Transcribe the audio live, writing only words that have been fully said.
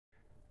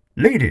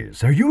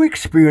Ladies, are you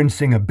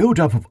experiencing a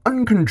build-up of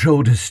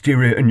uncontrolled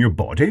hysteria in your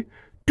body?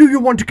 Do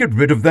you want to get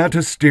rid of that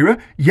hysteria?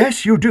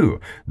 Yes, you do.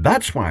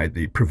 That's why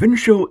the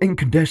Provincial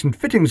Incandescent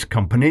Fittings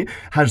Company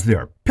has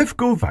their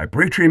Pifco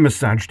vibratory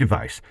massage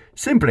device.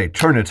 Simply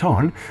turn it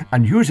on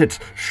and use its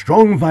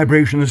strong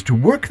vibrations to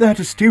work that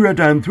hysteria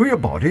down through your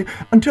body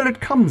until it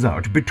comes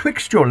out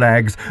betwixt your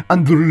legs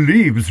and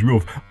relieves you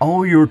of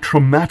all your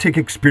traumatic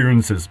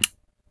experiences.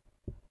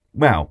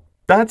 Well,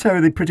 that's how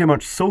they pretty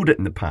much sold it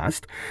in the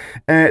past.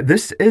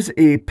 This is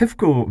a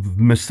Pifco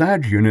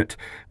massage unit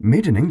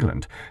made in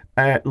England.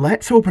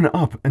 Let's open it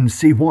up and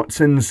see what's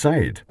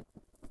inside.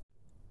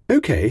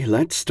 Okay,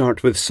 let's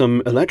start with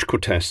some electrical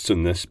tests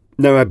on this.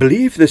 Now, I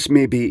believe this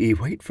may be a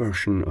white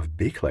version of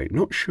Bakelite,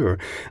 not sure.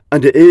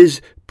 And it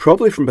is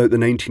probably from about the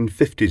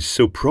 1950s,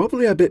 so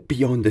probably a bit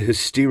beyond the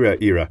hysteria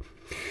era.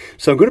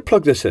 So I'm going to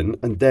plug this in,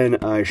 and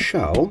then I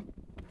shall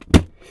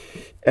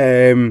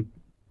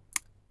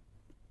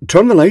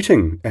turn the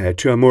lighting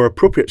to a more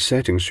appropriate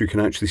setting so you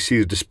can actually see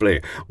the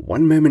display.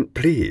 One moment,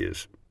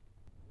 please.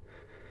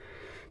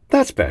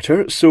 That's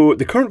better. So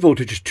the current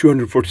voltage is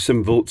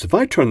 247 volts. If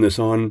I turn this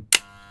on,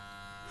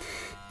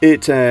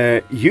 it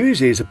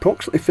uses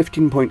approximately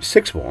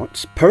 15.6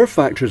 watts. Power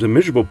factor is a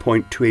miserable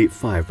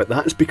 0.285, but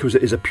that's because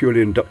it is a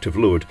purely inductive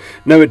load.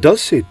 Now, it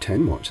does say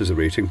 10 watts as a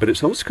rating, but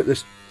it's also got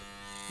this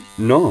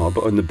knob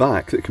on the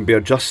back that can be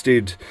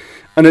adjusted,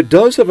 and it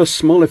does have a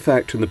small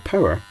effect on the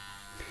power.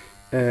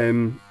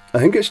 I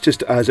think it's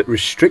just as it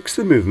restricts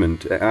the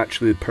movement,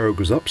 the power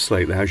goes up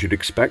slightly, as you'd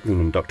expect in an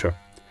inductor.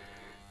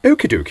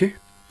 Okie dokie.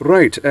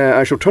 Right,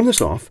 I shall turn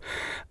this off,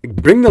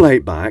 bring the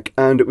light back,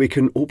 and we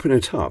can open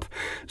it up.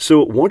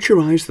 So watch your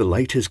eyes, the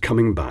light is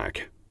coming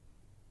back.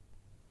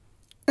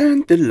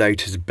 And the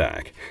light is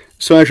back.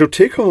 So I shall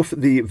take off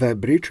the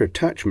vibrator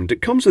attachment.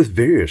 It comes with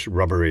various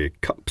rubbery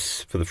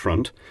cups for the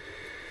front.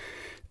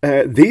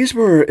 These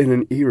were in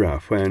an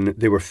era when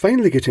they were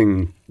finally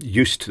getting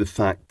used to the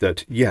fact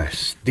that,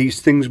 yes,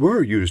 these things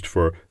were used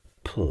for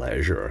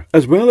pleasure,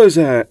 as well as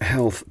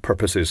health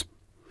purposes.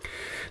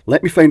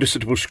 Let me find a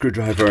suitable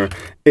screwdriver.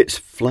 It's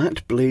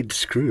flat blade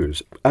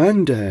screws,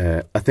 and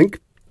I think,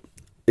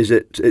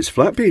 it's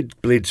flat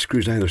blade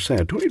screws either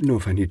side. I don't even know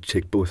if I need to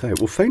take both out.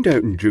 We'll find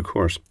out in due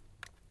course.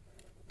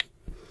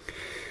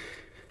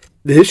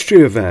 The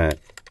history of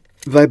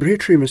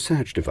vibratory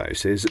massage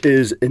devices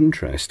is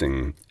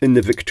interesting. In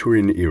the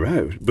Victorian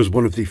era, it was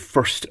one of the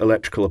first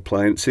electrical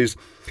appliances,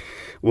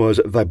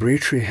 was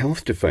vibratory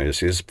health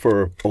devices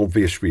for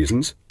obvious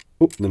reasons.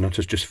 Oh, the nut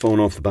has just fallen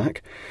off the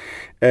back.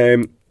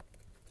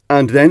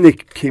 And then they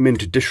came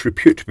into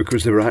disrepute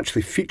because they were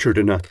actually featured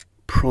in a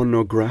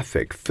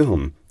pornographic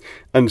film.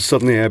 And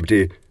suddenly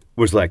everybody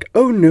was like,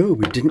 oh no,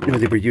 we didn't know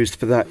they were used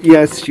for that.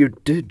 Yes, you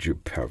did, you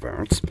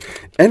perverts.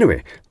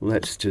 Anyway,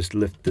 let's just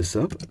lift this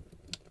up.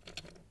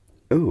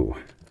 Oh,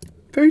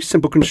 very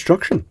simple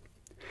construction.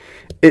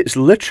 It's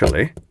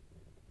literally,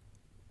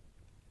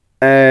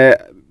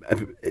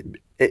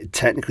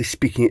 technically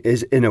speaking, it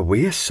is in a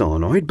way a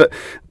solenoid, but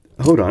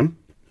hold on.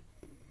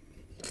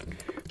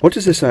 What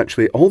is this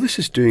actually? All this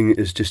is doing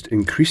is just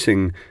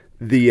increasing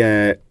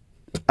the,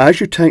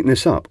 as you tighten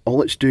this up,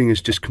 all it's doing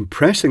is just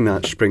compressing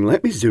that spring.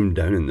 Let me zoom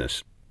down in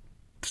this.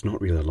 There's not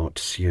really a lot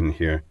to see in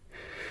here.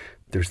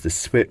 There's the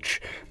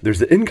switch. There's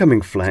the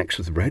incoming flex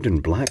with red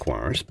and black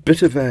wires.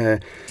 Bit of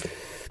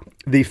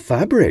the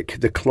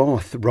fabric, the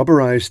cloth,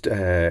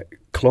 rubberized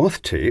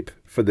cloth tape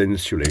for the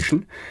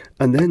insulation.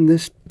 And then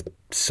this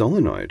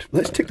solenoid.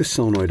 Let's take the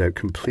solenoid out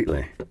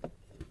completely.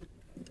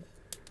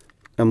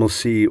 And we'll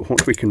see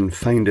what we can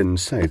find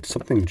inside.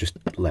 Something just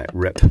let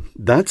rip.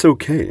 That's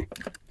okay.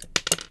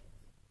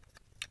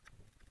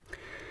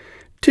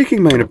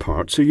 Taking mine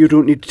apart, so you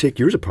don't need to take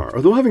yours apart.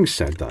 Although having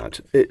said that,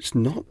 it's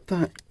not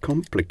that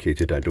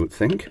complicated, I don't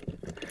think.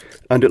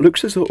 And it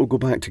looks as though it will go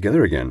back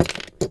together again.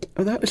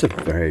 Oh, that is a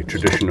very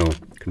traditional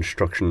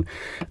construction.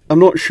 I'm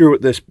not sure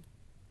what this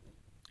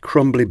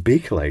crumbly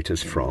Bakelite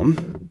is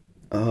from.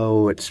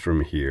 Oh, it's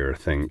from here, I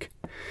think.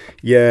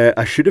 Yeah,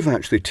 I should have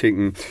actually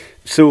taken...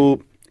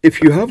 So, if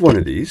you have one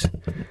of these,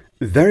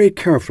 very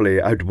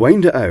carefully, I'd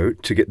wind it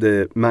out to get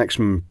the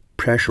maximum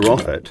pressure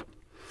off it.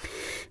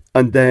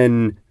 And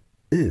then...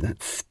 Ew,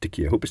 that's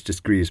sticky. I hope it's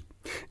just grease.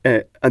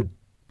 And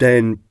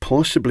then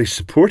possibly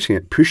supporting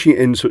it, pushing it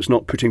in so it's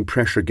not putting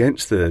pressure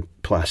against the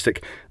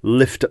plastic.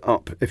 Lift it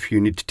up if you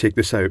need to take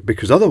this out,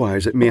 because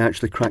otherwise it may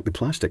actually crack the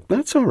plastic.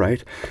 That's all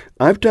right.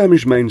 I've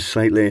damaged mine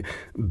slightly,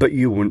 but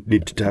you won't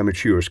need to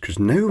damage yours, because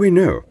now we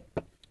know.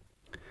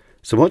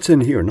 So what's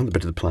in here? Another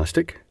bit of the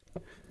plastic.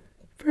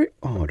 Very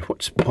odd.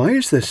 Why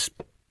is this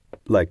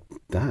like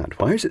that?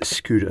 Why is it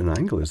skewed at an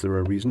angle? Is there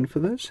a reason for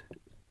this?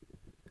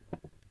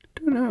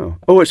 No.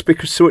 Oh, it's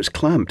because it's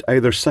clamped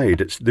either side.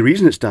 It's the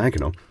reason it's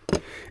diagonal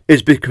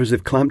is because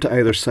they've clamped to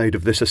either side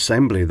of this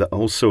assembly that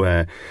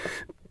also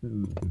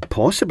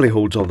possibly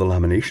holds all the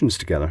laminations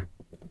together.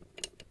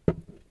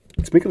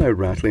 Let's make loud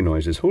rattling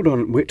noises. Hold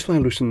on, wait till I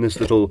loosen this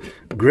little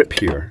grip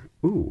here.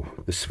 Ooh,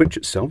 the switch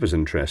itself is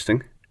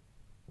interesting.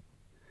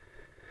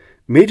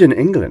 Made in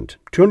England,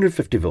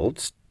 250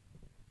 volts.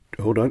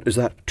 hold on, is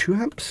that 2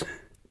 amps?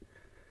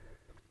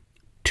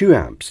 2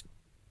 amps.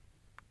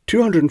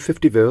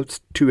 250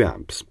 volts, 2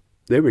 amps.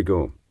 There we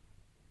go.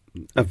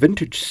 A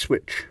vintage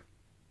switch.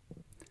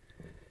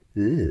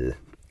 Ugh.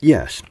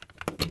 Yes.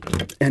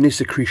 Any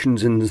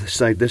secretions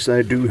inside this,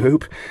 I do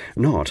hope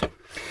not.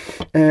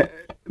 But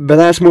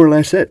that's more or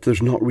less it.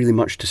 There's not really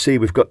much to say.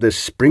 We've got this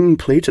spring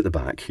plate at the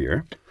back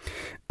here,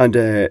 and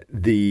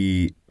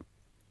the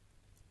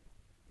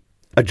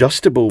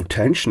adjustable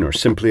tensioner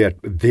simply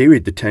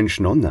varied the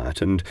tension on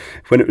that, and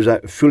when it was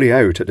fully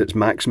out at its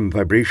maximum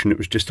vibration, it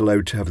was just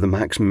allowed to have the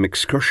maximum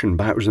excursion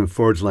backwards and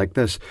forwards like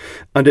this.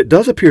 And it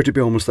does appear to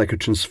be almost like a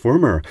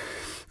transformer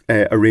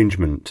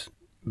arrangement.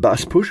 But I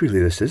suppose really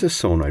this is a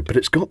solenoid, but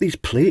it's got these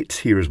plates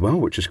here as well,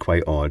 which is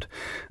quite odd,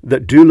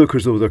 that do look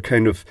as though they're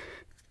kind of...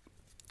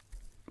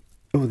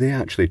 Oh, they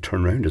actually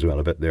turn around as well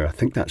a bit there. I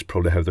think that's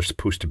probably how they're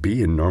supposed to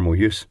be in normal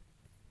use.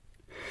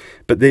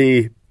 But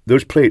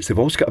those plates, they've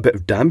also got a bit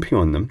of damping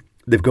on them.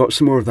 They've got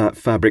some more of that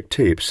fabric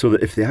tape, so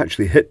that if they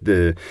actually hit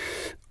the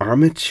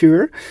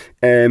armature,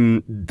 they're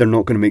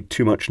not going to make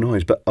too much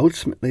noise. But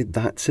ultimately,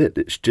 that's it.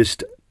 It's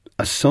just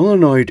a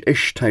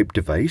solenoid-ish type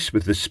device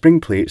with the spring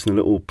plates and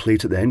the little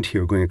plate at the end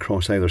here going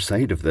across either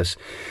side of this.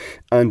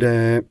 And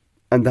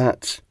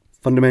that's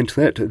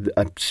fundamentally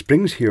it.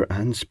 Springs here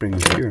and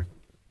springs here.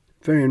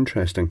 Very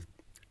interesting. Do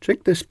you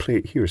think this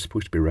plate here is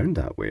supposed to be round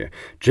that way?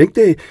 Do you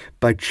think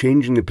by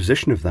changing the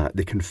position of that,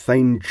 they can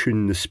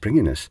fine-tune the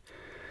springiness?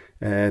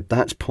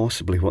 That's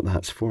possibly what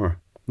that's for.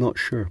 Not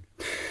sure.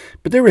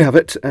 But there we have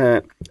it.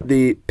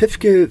 The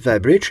Pifco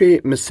vibratory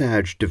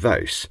massage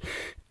device.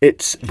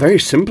 It's very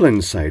simple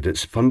inside.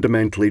 It's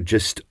fundamentally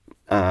just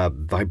a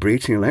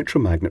vibrating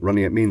electromagnet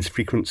running at mains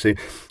frequency.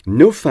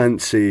 No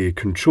fancy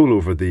control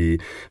over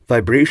the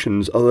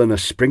vibrations other than a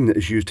spring that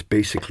is used to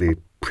basically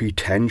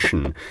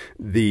pre-tension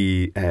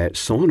the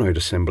solenoid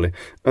assembly.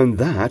 And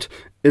that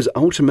is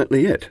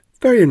ultimately it.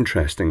 Very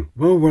interesting.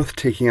 Well worth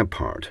taking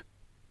apart.